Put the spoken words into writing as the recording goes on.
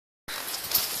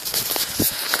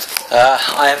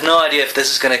I have no idea if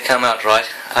this is going to come out right.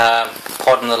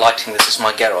 Pardon the lighting, this is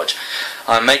my garage.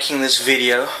 I'm making this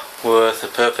video with a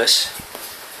purpose.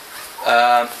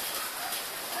 A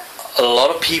lot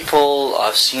of people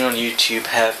I've seen on YouTube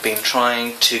have been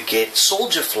trying to get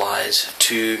soldier flies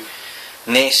to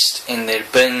nest in their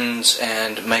bins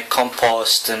and make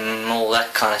compost and all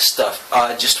that kind of stuff.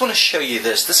 I just want to show you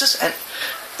this. This is an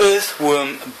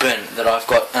earthworm bin that I've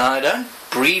got, and I don't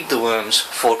breed the worms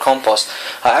for compost.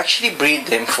 I actually breed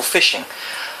them for fishing.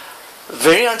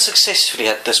 Very unsuccessfully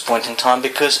at this point in time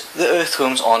because the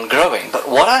earthworms aren't growing. But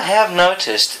what I have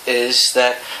noticed is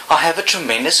that I have a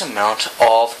tremendous amount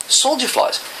of soldier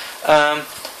flies.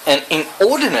 An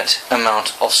inordinate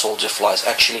amount of soldier flies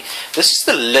actually. This is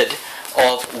the lid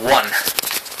of one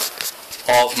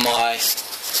of my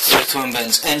earthworm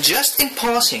bins, and just in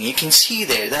passing you can see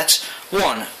there that's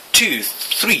 1, 2,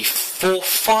 3, 4,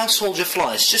 5 soldier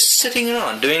flies just sitting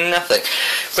around doing nothing.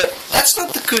 But that's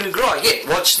not the coup de grace yet.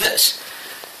 Watch this.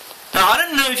 Now I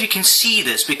don't know if you can see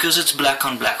this because it's black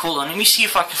on black. Hold on, let me see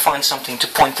if I can find something to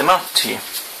point them out to you.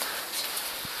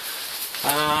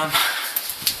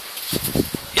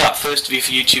 Yeah, first view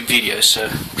for YouTube videos, so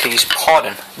please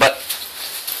pardon. But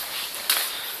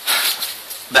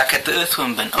back at the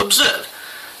earthworm bin, observe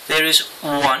there is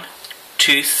 1,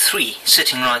 2, 3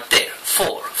 sitting right there.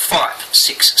 4, 5,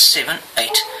 6, 7,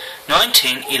 8, 9,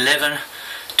 10, 11,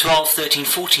 12, 13,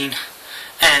 14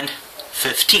 and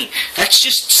 15. That's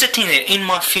just sitting there in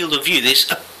my field of view. There's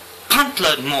a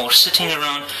puntload more sitting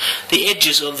around the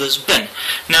edges of this bin.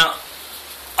 Now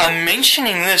I'm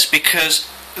mentioning this because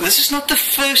this is not the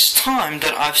first time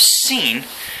that I've seen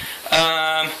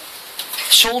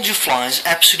soldier flies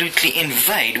absolutely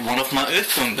invade one of my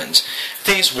earthworm bins.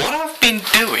 What I've been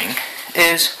doing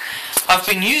is I've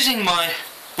been using my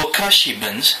Bokashi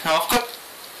bins. Now I've got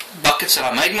buckets that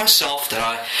I made myself that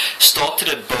I started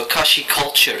a Bokashi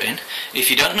culture in. If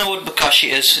you don't know what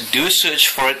Bokashi is, do a search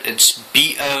for it. It's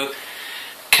B-O-K-S-H-I.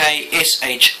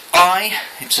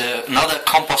 It's another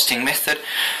composting method.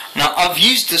 Now I've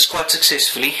used this quite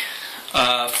successfully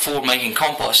for making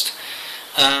compost.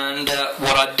 And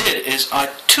what I did is I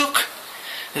took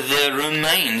the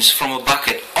remains from a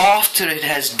bucket after it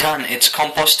has done its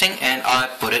composting and I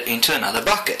put it into another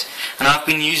bucket. And I've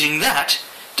been using that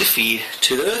to feed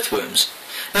to the earthworms.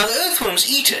 Now the earthworms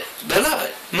eat it, they love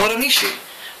it, not an issue.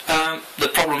 The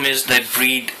problem is they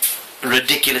breed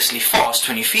ridiculously fast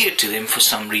when you feed it to them for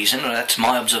some reason, that's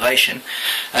my observation.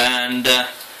 And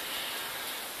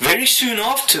very soon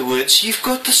afterwards you've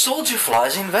got the soldier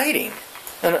flies invading.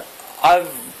 And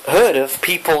I've heard of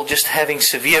people just having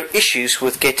severe issues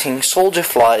with getting soldier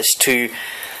flies to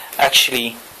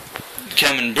actually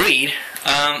come and breed.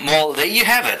 Well, there you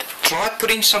have it. Try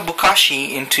putting some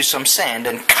Bokashi into some sand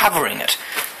and covering it.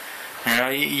 You know,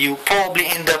 you'll probably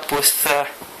end up with a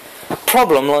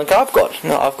problem like I've got.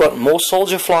 Now, I've got more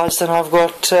soldier flies than I've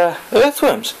got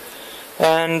earthworms.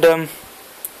 And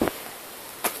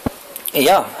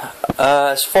yeah,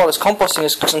 as far as composting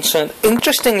is concerned,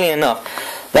 interestingly enough,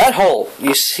 that hole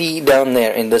you see down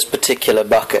there in this particular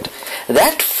bucket,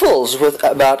 that fills with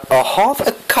about a half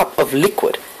a cup of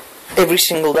liquid every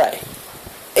single day.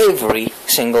 Every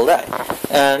single day.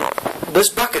 And this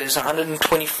bucket is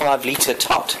 125 litre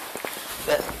tot.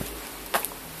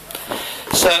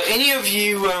 So any of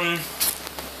you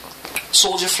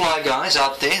soldier fly guys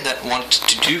out there that want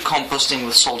to do composting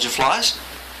with soldier flies,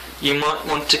 you might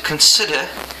want to consider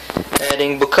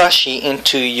adding Bokashi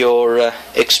into your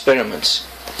experiments.